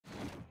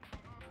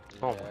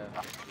Oh,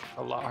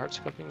 a lot of hard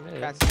scoping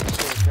mid. That's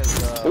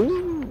because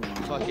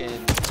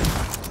fucking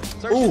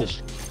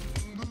search.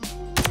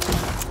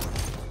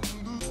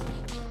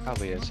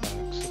 Probably is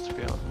Alex, let's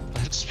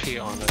be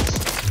honest.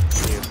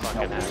 You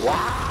fucking ass.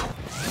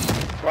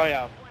 Oh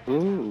yeah.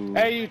 Ooh.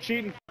 Hey, you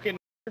cheating fucking.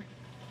 I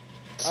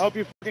hope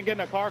you fucking get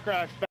in a car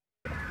crash.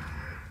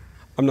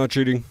 I'm not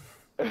cheating.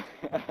 You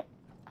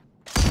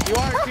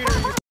are a cheater,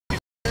 you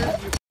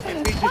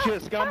fucking piece of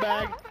shit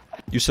scumbag.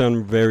 You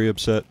sound very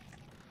upset.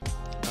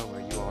 Oh,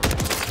 were you already?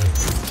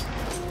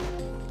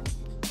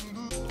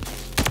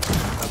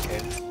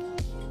 Okay.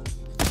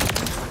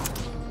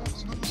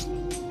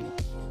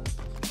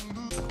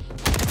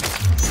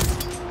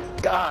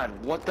 God,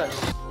 what the?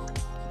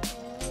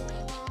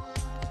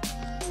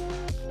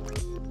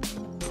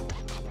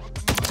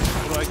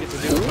 What do I get to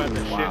do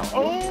with my shit?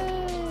 Oh!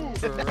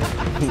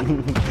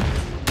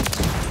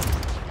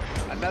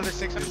 Another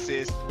 600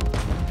 assist.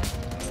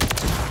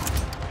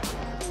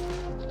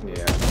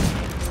 Yeah.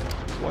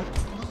 What?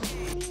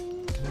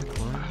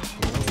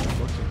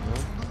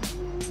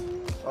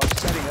 Oh,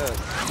 setting up.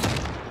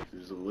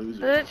 He's a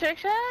loser. Is it trick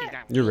shot?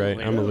 You're right,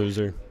 I'm a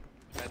loser.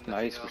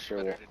 Nice for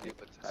sure.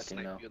 I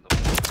can know.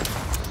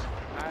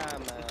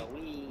 I'm a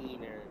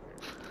wiener.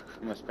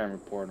 I'm gonna spam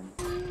report him.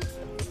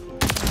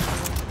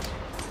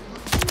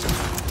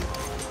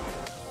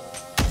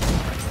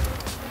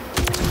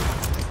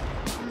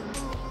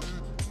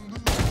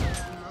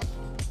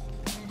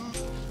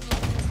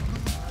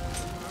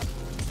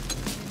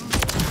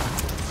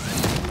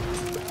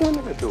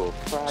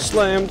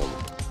 Slammed.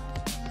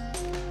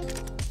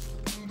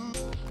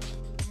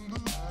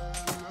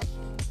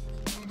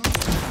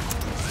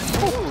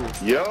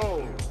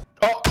 Yo!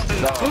 Oh!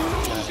 No!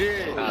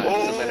 Shit!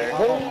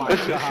 Oh my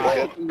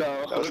god!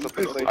 No! That was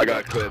the I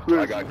got clipped.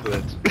 I got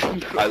clipped.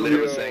 I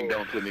literally was saying,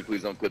 don't clip me,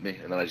 please don't clip me,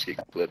 and then I just get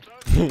clipped.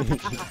 Ooh,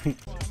 that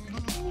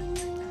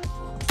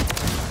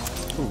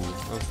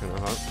was kinda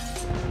hot.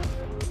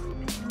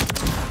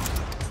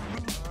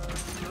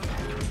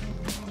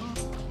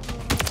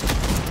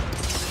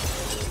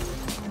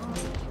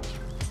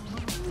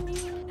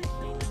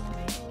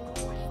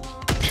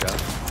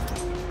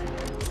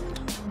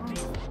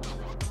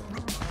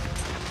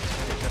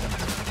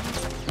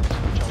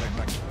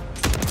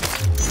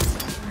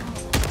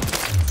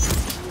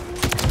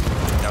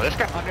 No, this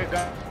guy Under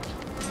gun.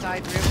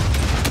 Side rib.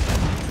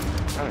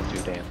 that was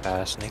too damn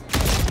fast, Nick.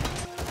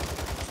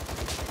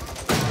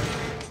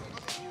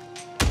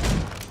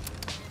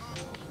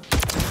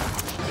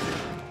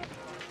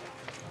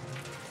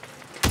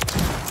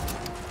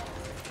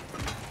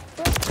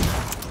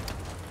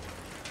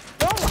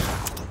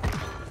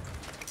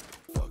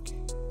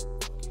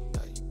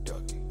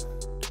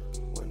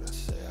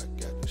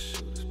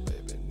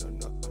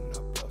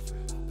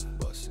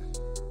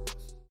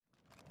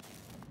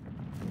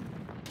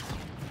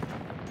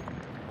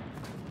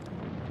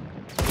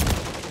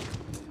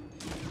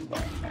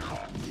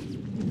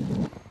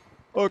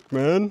 Fuck,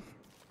 man.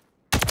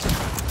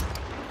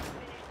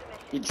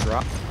 He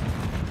dropped.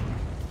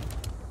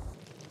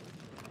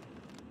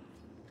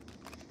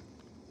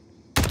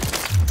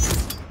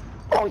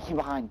 Oh, he's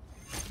behind.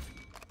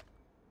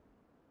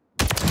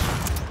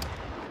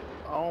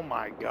 Oh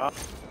my god.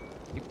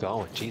 Keep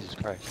going, Jesus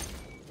Christ.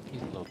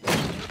 He's a little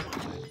bitch.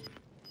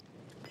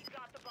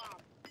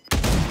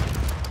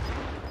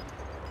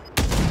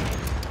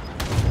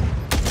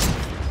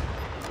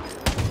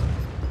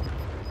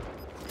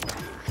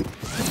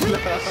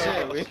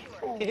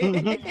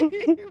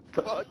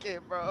 Fuck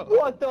it, bro.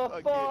 What the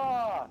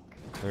fuck?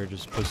 They're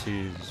just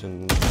pussies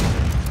and...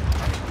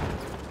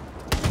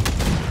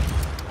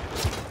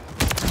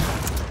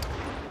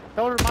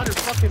 Don't remind her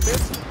fucking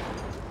bitch.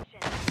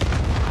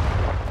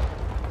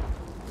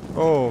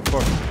 Oh,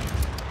 fuck.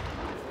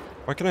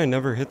 Why can I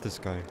never hit this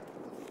guy?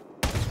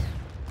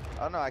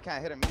 Oh no, I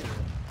can't hit him either.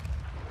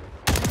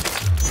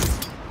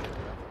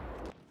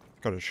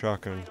 Got a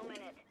shotgun.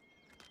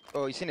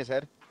 Oh, you seen his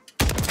head?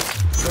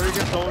 So he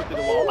gets over to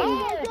the wall. Oh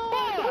my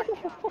god!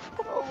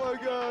 Oh my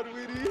god,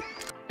 Weedy.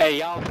 Hey,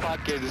 y'all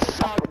fucking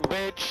suck,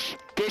 bitch.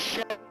 This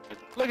shit.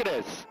 Look at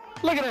this.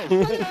 Look at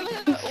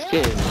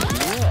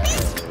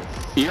this.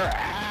 Your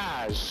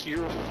ass.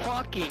 Your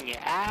fucking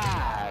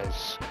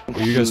ass.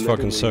 You guys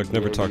fucking suck.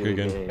 Never talk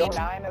again.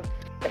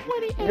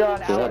 You're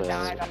on hour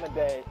 9 on the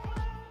day.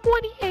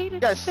 28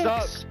 and guys 6.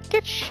 suck.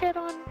 Get shit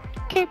on.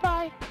 Okay,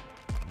 bye.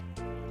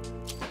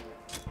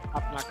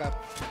 Up, knock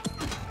up.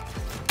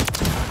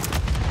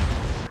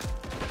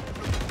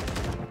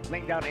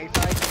 Link down A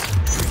side.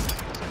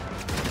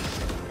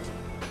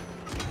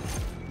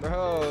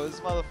 Bro, this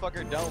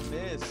motherfucker don't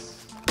miss.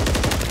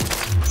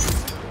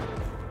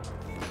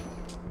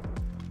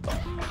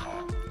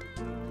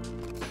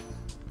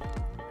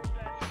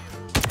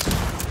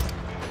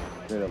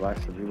 Dude, I like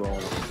to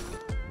reload.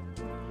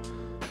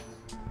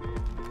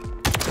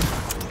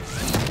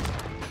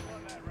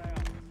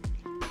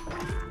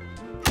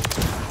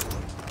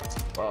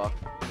 Fuck.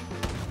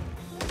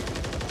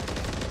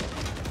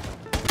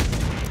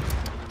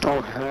 Oh Oh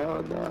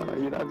hell no,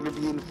 you're not gonna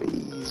be in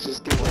phase.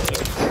 Just give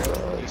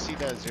up. You see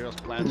that Zero's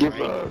plans Give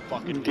right? up.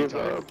 Fucking Give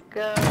retard. up.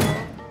 Go.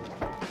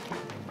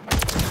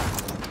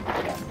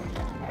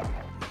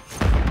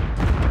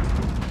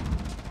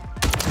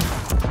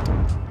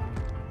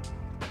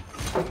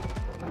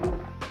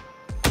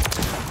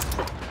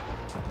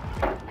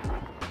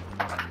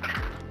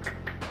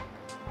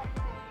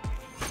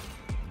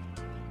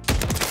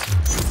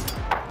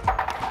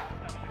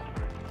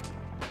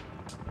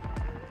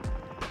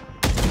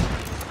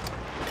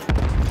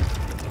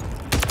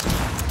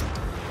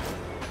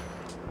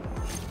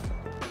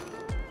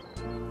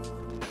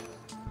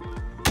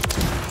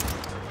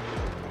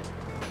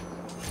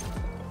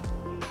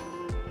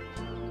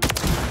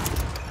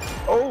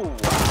 Oh,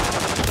 wow.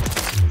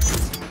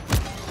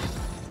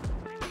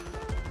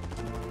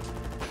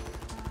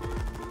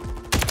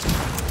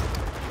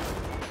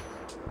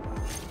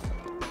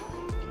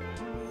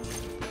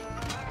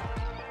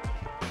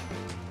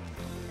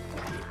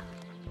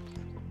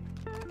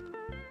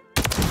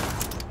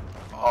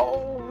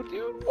 Oh,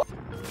 dude. What?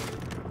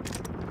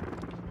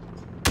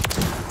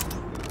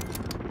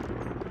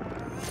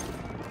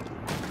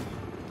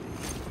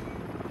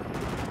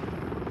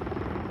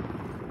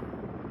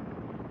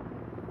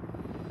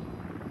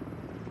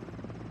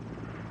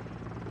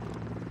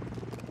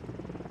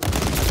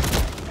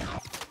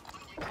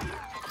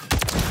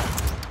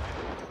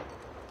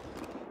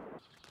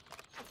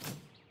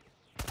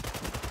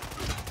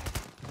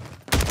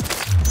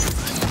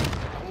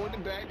 I want to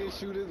back and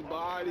shoot his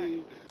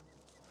body.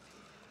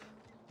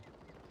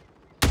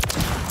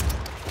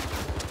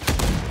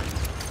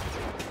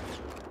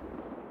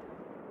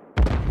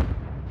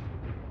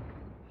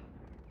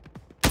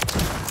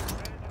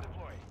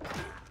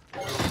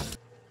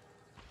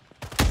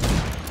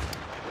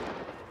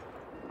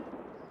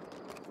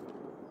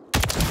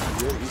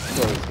 You're East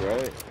Coast,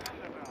 right?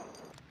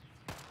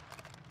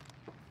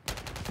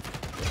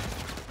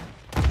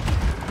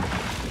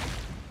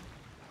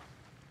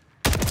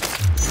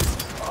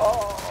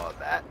 Oh,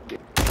 that.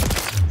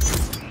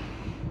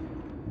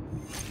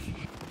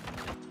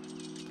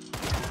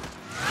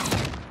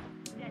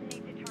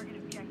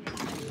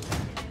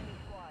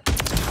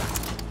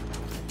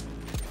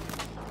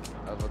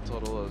 I have a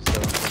total of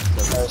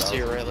 7.7. I see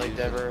you right like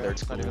that, bro.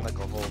 It's not even like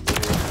a whole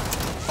video.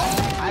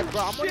 I'm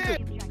gonna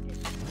get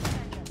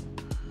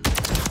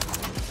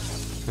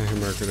I hear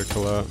marker to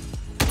pull out.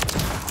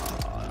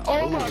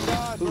 Oh my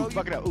god, bro. Ooh,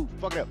 fuck it up. Ooh,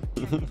 fuck it up.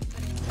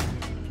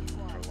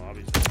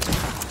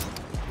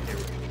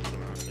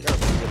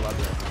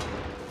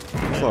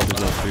 This lobby's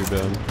not too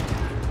bad.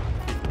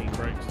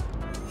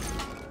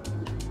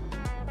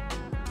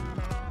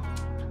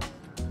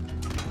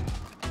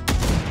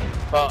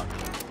 Fuck.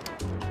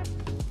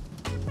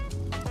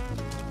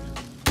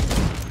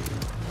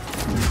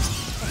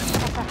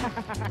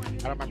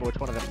 I don't remember which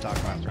one of them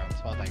talked last round. So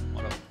I was like,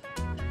 one of them.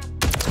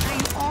 Now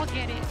you all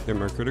get it. Hit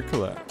marker to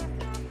collab.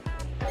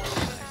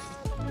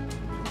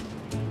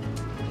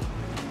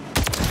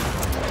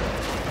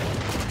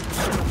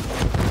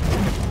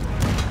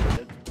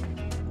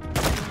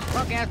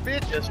 Fuck ass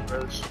bitch. Yes,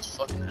 bro. This shit's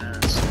fucking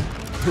ass.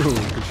 Ooh,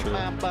 good shot.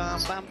 Bam, bam,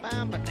 bam,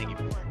 bam, bam. Thank you.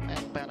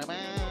 Bam, bam,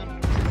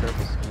 bam.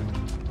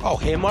 Oh,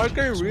 hit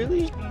marker?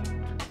 Really?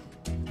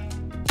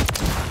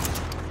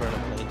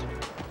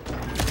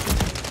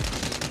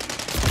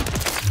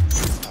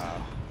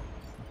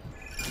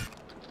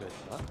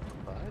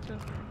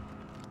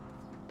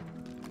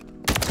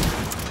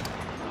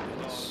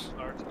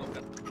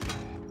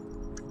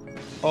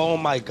 Oh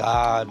my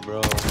god,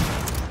 bro.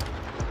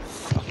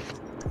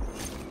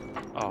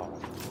 Oh,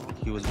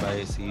 he was by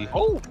AC.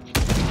 Oh!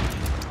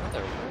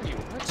 Where are you?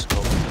 Let's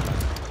go.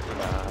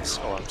 Ass.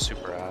 Oh, I'm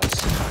super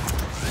ass.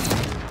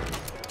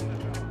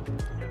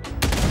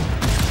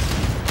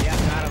 Yeah,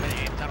 got him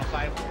in tunnel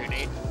 5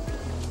 grenade.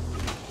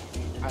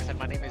 I said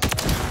my name is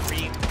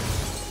Kareem.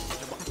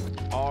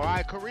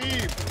 Alright,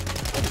 Kareem!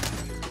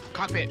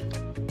 Cockpit.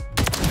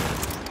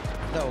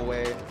 No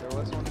way. There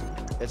was one.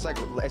 It's like,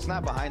 it's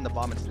not behind the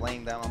bomb, it's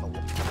laying down on the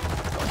wall.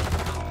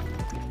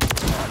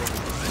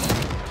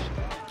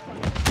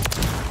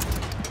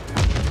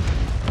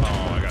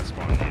 Oh, I got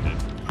spawn needed.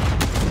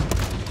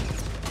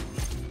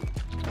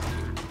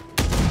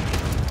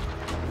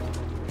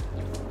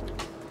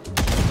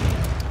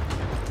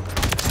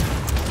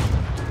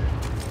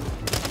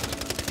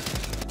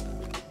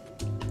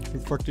 Where the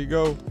fuck did he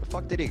go? Where the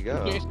fuck did he go?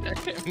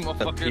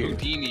 Motherfucker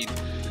Houdini.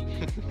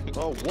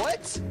 Oh,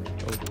 what?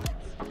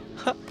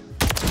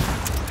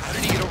 How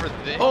did he get over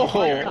there? Oh,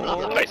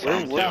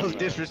 That was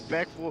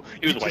disrespectful.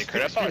 He was white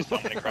crit. I saw his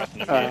something across in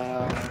the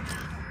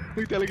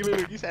mid. Look at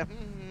that, you said,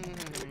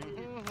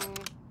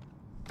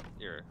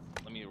 Here,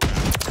 let me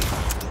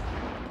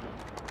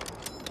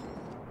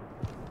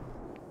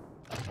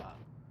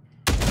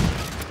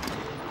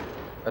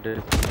I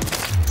did.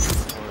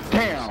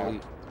 Damn.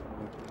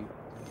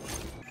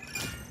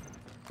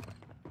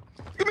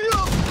 Give me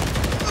up!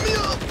 Give me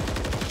up!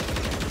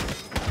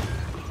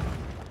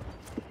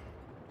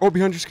 Oh,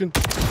 behind your skin.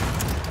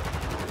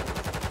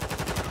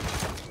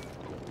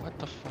 What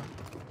the fuck?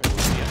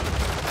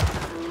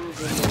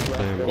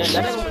 Yeah,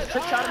 that nigga was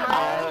trickshot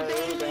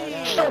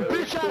Shut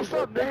bitch ass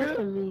up,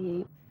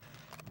 nigga.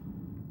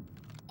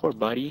 Poor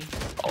buddy.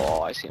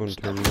 Oh, I see him. One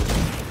Snap. terminal.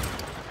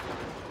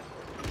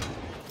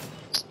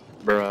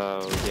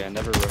 Bro, yeah,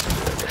 never rush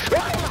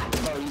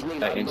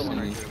that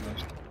instantly.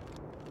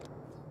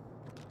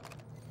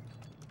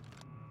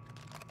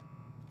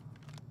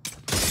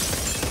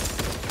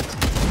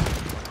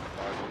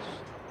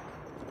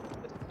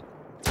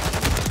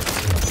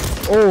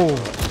 Oh!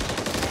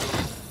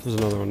 There's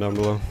another one down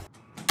below.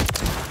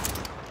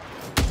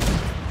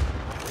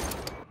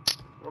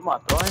 Where am I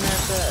throwing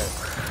that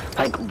at?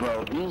 Like,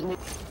 bro, these niggas.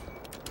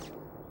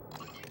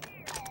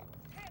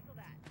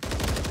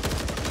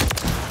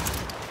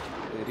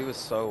 Dude, he was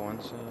so one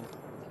shot.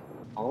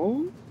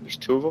 Oh, there's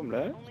two of them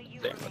there.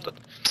 Damn, what the...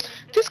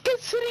 This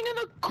kid's sitting in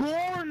the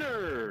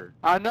corner!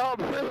 I know,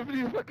 bro.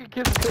 These fucking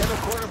kids sit in the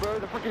corner, bro.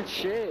 They're fucking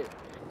shit.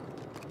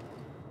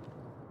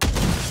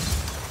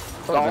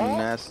 That would've been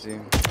nasty.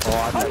 Oh,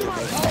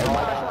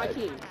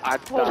 I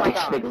Oh my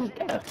god.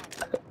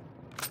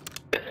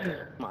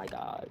 My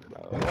god,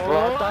 bro.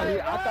 Bro, I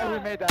thought he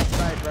made that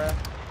snipe, bro.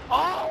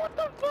 Oh, what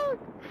the fuck?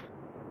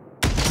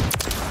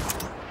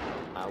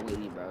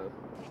 Wheelie, bro.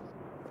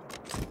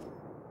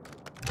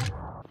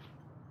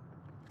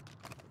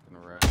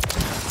 Gonna wreck.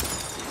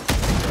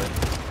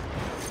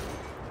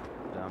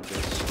 Down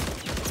bitch.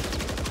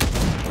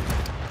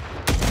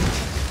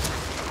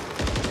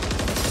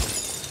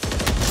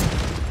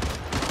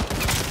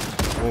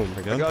 Oh my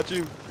I god. got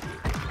you.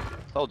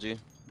 Told you,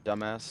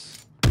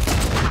 dumbass.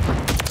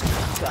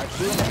 I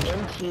feel the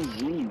MTG,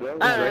 bro. He's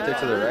right there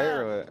to the right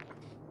or what?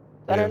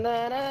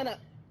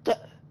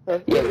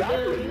 Yeah, that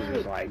was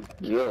just like,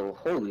 yo,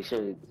 holy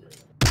shit.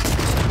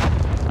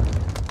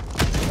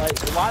 Like,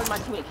 why is my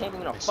teammate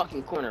camping in a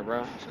fucking corner,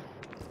 bro?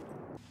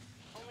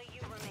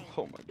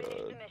 Oh my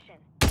god.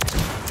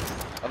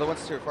 Other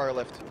one's to your far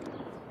left.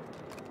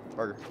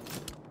 Burger.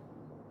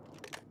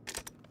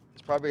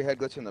 It's probably a head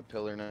glitch in the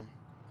pillar now.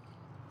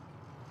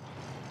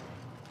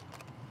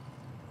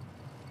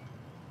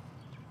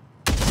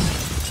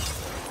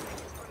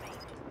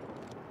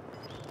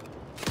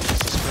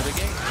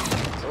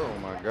 Oh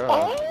my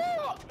god.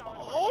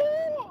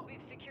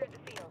 We've secured the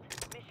field.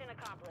 Mission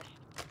accomplished.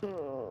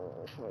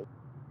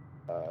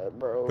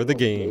 Bro. For the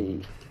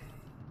game.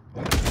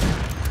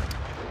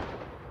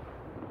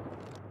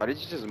 Why did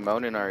you just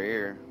moan in our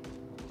ear?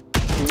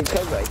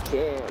 Because I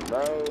can,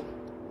 bro.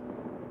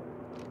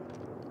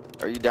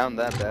 Are you down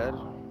that bad?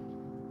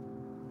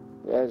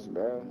 Yes,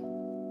 bro.